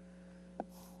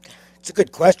 It's a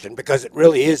good question because it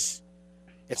really is.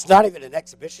 It's not even an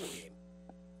exhibition game.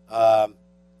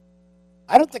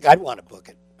 I don't think I'd want to book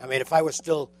it. I mean, if I was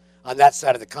still on that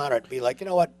side of the counter, I'd be like, you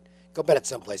know what, go bet it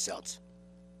someplace else.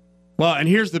 Well, and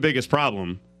here's the biggest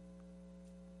problem.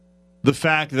 The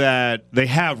fact that they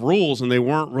have rules and they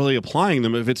weren't really applying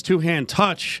them. If it's two-hand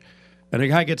touch and a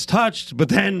guy gets touched, but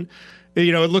then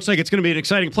it looks like it's going to be an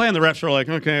exciting play, and the refs are like,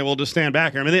 okay, we'll just stand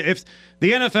back here. I mean, if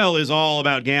the NFL is all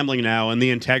about gambling now and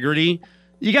the integrity,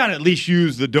 you got to at least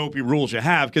use the dopey rules you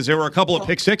have, because there were a couple of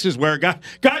pick sixes where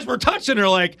guys were touched and they're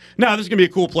like, no, this is going to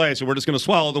be a cool play, so we're just going to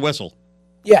swallow the whistle.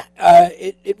 Yeah,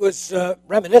 it was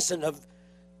reminiscent of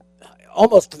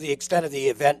almost to the extent of the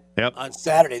event on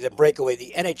Saturday, the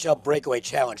NHL Breakaway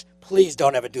Challenge. Please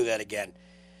don't ever do that again.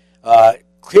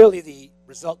 Clearly the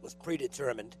result was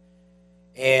predetermined,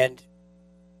 and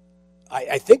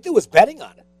I think there was betting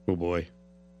on it. Oh, boy.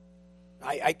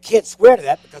 I can't swear to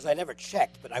that because I never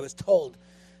checked, but I was told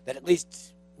that at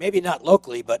least, maybe not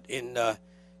locally, but in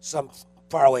some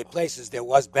faraway places, there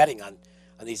was betting on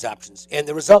these options. And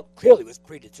the result clearly was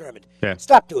predetermined. Yeah.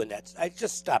 Stop doing that. I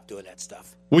just stopped doing that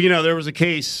stuff. Well, there was a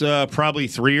case probably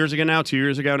 2 years ago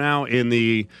now, in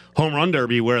the Home Run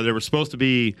Derby where there was supposed to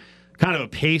be kind of a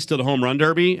pace to the home run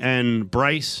derby, and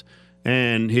Bryce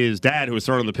and his dad, who was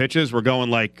throwing the pitches, were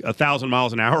going like 1,000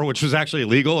 miles an hour, which was actually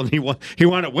illegal, and he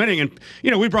wound up winning. And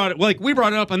we brought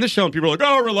it up on this show, and people were like,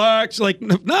 "Oh, relax!" Like,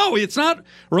 no, it's not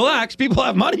relax. People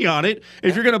have money on it.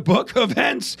 If you're going to book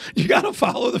events, you got to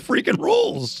follow the freaking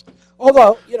rules.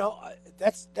 Although,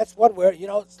 that's one where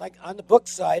it's like on the book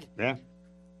side. Yeah.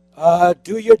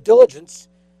 Do your diligence,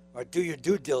 or do your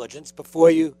due diligence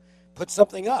before you put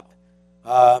something up.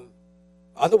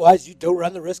 Otherwise, you do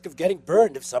run the risk of getting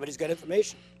burned if somebody's got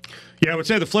information. Yeah, I would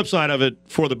say the flip side of it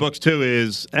for the books, too,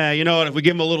 is, you know what, if we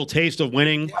give them a little taste of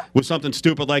winning with something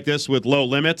stupid like this with low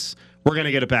limits, we're going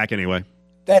to get it back anyway.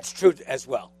 That's true as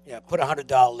well. Yeah, put a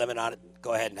 $100 limit on it and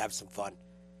go ahead and have some fun.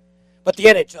 But the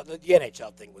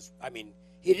NHL thing was,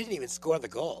 he didn't even score the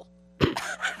goal.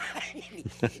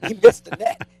 He missed the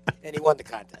net, and he won the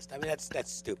contest.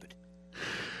 That's stupid.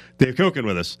 Dave Koken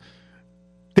with us.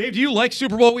 Dave, do you like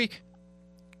Super Bowl week?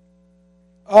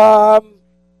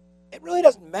 It really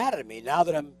doesn't matter to me now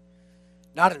that I'm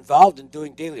not involved in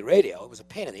doing daily radio. It was a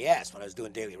pain in the ass when I was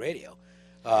doing daily radio.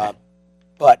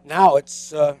 But now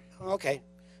it's, okay,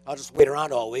 I'll just wait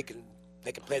around all week, and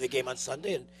they can play the game on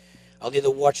Sunday, and I'll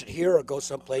either watch it here or go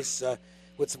someplace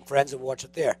with some friends and watch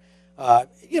it there.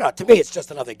 To me, it's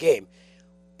just another game.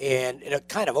 And it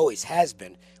kind of always has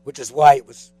been, which is why it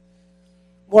was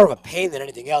more of a pain than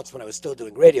anything else when I was still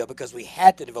doing radio, because we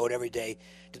had to devote every day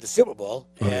to the Super Bowl,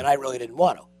 and I really didn't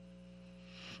want to.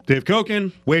 Dave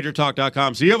Koken,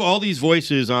 WagerTalk.com. So you have all these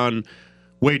voices on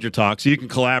Wager Talk, so you can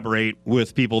collaborate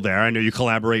with people there. I know you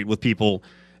collaborate with people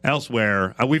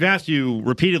elsewhere. We've asked you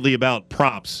repeatedly about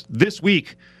props. This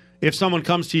week, if someone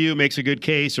comes to you, makes a good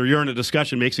case, or you're in a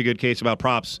discussion, makes a good case about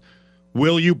props,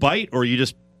 will you bite, or you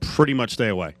just pretty much stay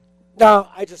away? No,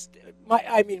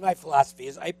 my philosophy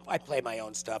is I play my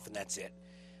own stuff, and that's it.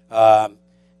 I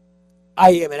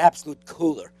am an absolute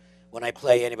cooler when I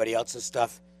play anybody else's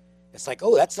stuff. It's like,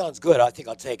 oh, that sounds good. I think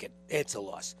I'll take it. It's a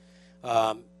loss.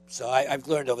 So I've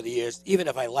learned over the years, even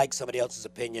if I like somebody else's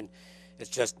opinion, it's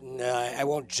just, I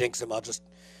won't jinx them. I'll just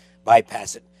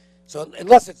bypass it. So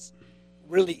unless it's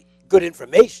really good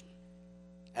information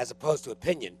as opposed to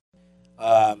opinion,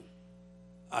 I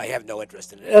have no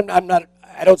interest in it. And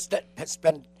I don't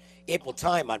spend ample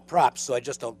time on props, so I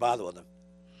just don't bother with them.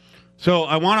 So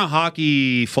I want a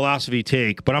hockey philosophy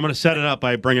take, but I'm going to set it up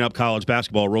by bringing up college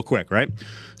basketball real quick, right?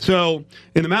 So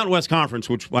in the Mountain West Conference,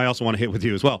 which I also want to hit with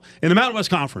you as well, in the Mountain West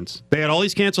Conference, they had all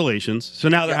these cancellations, so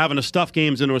now they're having to stuff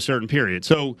games into a certain period.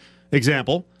 So,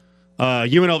 example,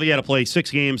 UNLV had to play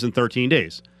 6 games in 13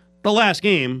 days. The last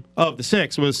game of the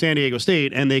 6 was San Diego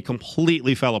State, and they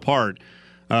completely fell apart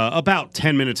about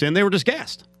 10 minutes in. They were just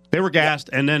gassed. They were gassed,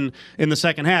 and then in the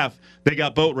second half, they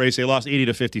got boat raced. They lost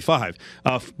 80-55.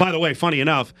 By the way, funny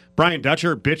enough, Brian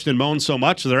Dutcher bitched and moaned so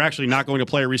much, so they're actually not going to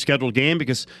play a rescheduled game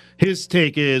because his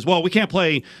take is, well, we can't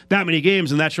play that many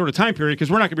games in that short of time period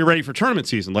because we're not going to be ready for tournament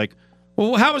season. Like,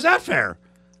 well, how is that fair?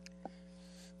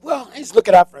 Well, he's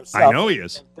looking out for himself. I know he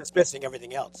is. Dismissing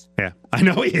everything else. Yeah, I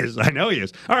know he is.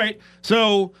 All right,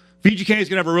 so VGK is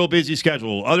going to have a real busy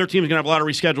schedule. Other teams are going to have a lot of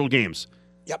rescheduled games.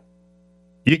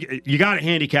 You got to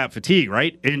handicap fatigue,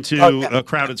 right, into a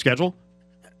crowded schedule?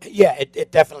 Yeah,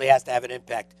 it definitely has to have an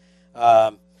impact.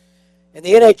 In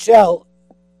the NHL,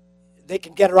 they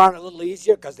can get around a little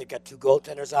easier because they've got 2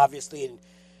 goaltenders, obviously, and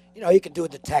you can do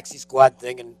the taxi squad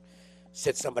thing and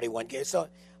sit somebody one game. So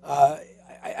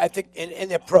I think, and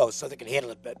they're pros, so they can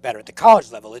handle it better. At the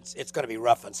college level, it's going to be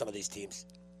rough on some of these teams.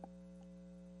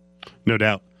 No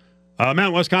doubt.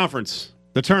 Mountain West Conference,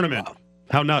 the tournament.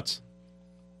 How nuts?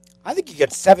 I think you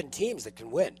get 7 teams that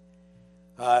can win.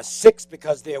 6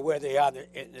 because they're where they are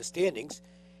in the standings.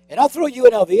 And I'll throw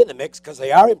UNLV in the mix because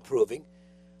they are improving.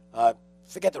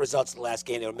 Forget the results of the last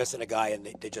game. They were missing a guy, and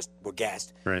they just were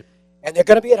gassed. Right. And they're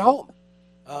going to be at home.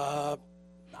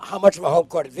 How much of a home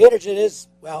court advantage it is,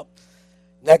 well,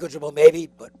 negligible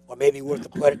maybe, or maybe worth a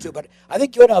point or two. But I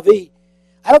think UNLV,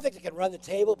 I don't think they can run the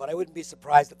table, but I wouldn't be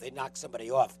surprised if they knock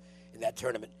somebody off in that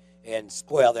tournament and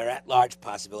spoil their at-large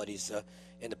possibilities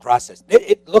in the process.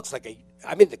 It looks like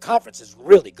the conference is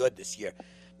really good this year.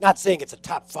 Not saying it's a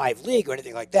top 5 league or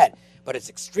anything like that, but it's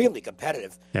extremely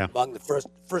competitive among the first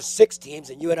 6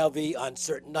 teams, and UNLV on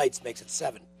certain nights makes it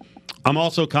 7. I'm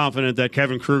also confident that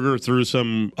Kevin Kruger, through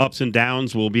some ups and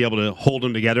downs, will be able to hold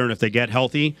them together, and if they get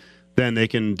healthy, then they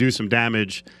can do some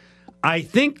damage. I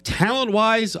think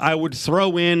talent-wise, I would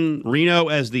throw in Reno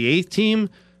as the 8th team,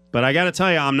 but I got to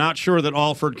tell you, I'm not sure that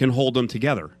Alford can hold them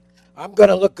together. I'm going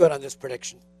to look good on this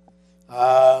prediction.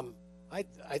 I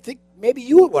think maybe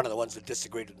you were one of the ones that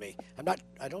disagreed with me.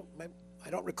 I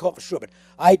don't recall for sure, but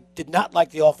I did not like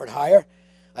the Alford hire.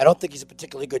 I don't think he's a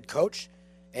particularly good coach.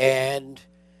 And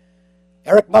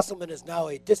Eric Musselman is now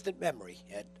a distant memory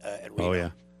at Reno. Oh, yeah.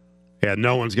 Yeah,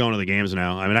 no one's going to the games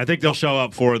now. I mean, I think they'll show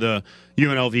up for the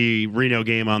UNLV Reno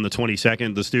game on the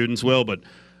 22nd. The students will, but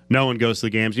no one goes to the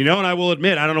games. And I will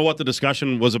admit, I don't know what the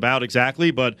discussion was about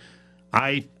exactly, but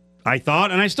I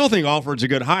thought, and I still think Alford's a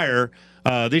good hire.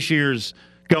 This year's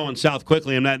going south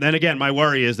quickly. And then again, my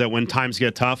worry is that when times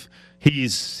get tough,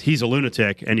 he's a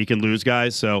lunatic and he can lose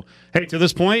guys. So, hey, to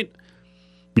this point,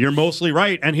 you're mostly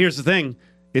right. And here's the thing.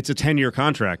 It's a 10-year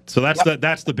contract. So that's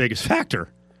the biggest factor.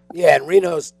 Yeah, and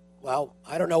Reno's, well,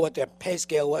 I don't know what their pay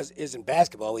scale is in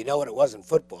basketball. We know what it was in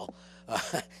football.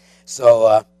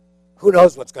 So who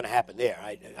knows what's going to happen there.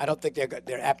 I don't think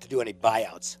they're apt to do any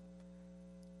buyouts.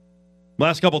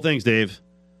 Last couple things, Dave.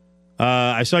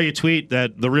 I saw you tweet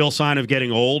that the real sign of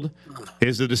getting old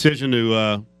is the decision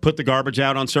to put the garbage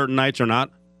out on certain nights or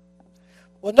not.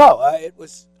 Well, no, it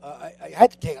was. I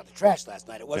had to take out the trash last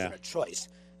night. It wasn't a choice.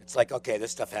 It's like, okay,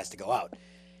 this stuff has to go out.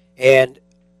 And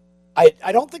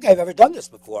I don't think I've ever done this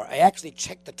before. I actually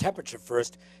checked the temperature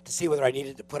first to see whether I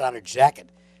needed to put on a jacket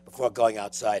before going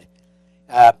outside.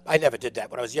 I never did that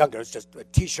when I was younger. It was just a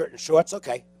T-shirt and shorts.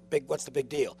 Okay, what's the big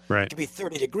deal? Right. It could be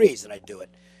 30 degrees and I'd do it.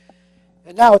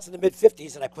 And now it's in the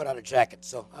mid-50s and I put on a jacket.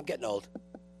 So I'm getting old.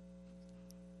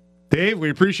 Dave, we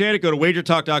appreciate it. Go to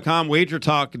wagertalk.com,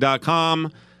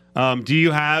 wagertalk.com. Do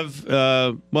you have,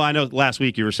 well, I know last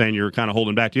week you were saying you were kind of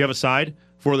holding back. Do you have a side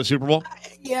for the Super Bowl?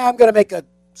 Yeah, I'm going to make a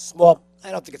small,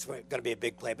 I don't think it's going to be a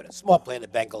big play, but a small play in the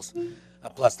Bengals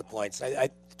plus the points. I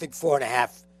think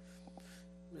 4.5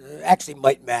 actually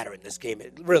might matter in this game.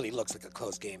 It really looks like a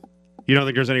close game. You don't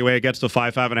think there's any way it gets to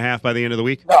 5.5 by the end of the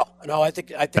week? No, I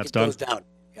think it goes down.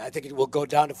 I think it will go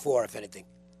down to 4, if anything.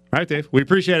 All right, Dave. We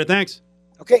appreciate it. Thanks.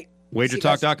 Okay.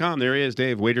 WagerTalk.com. There he is,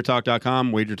 Dave.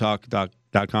 WagerTalk.com.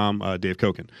 WagerTalk.com. Dave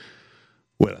Koken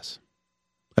with us.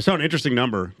 I saw an interesting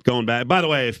number going back. By the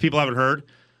way, if people haven't heard,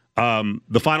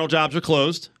 the final jobs are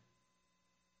closed.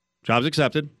 Jobs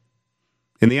accepted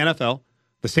in the NFL.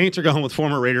 The Saints are going with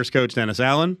former Raiders coach Dennis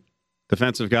Allen.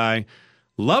 Defensive guy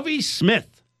Lovie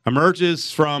Smith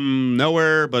emerges from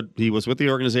nowhere, but he was with the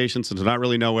organization, so it's not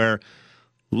really nowhere.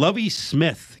 Lovie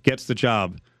Smith gets the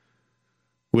job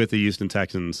with the Houston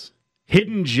Texans.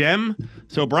 Hidden gem.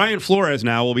 So Brian Flores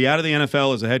now will be out of the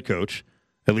NFL as a head coach,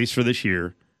 at least for this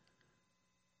year.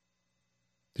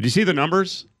 Did you see the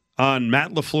numbers on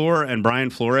Matt LaFleur and Brian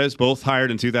Flores, both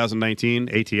hired in 2019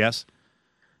 ATS?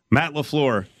 Matt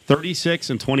LaFleur,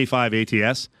 36 and 25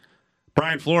 ATS.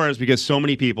 Brian Flores, because so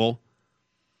many people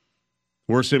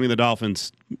were assuming the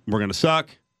Dolphins were going to suck.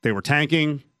 They were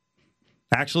tanking.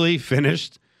 Actually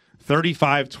finished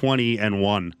 35, 20, and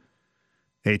 1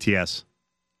 ATS.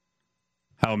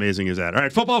 How amazing is that? All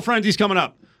right, Football Frenzy's coming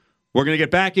up. We're going to get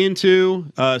back into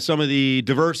some of the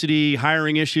diversity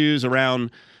hiring issues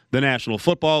around the National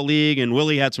Football League, and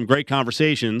Willie had some great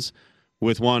conversations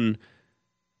with one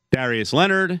Darius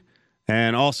Leonard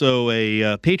and also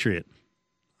a Patriot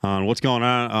on what's going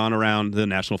on around the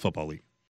National Football League.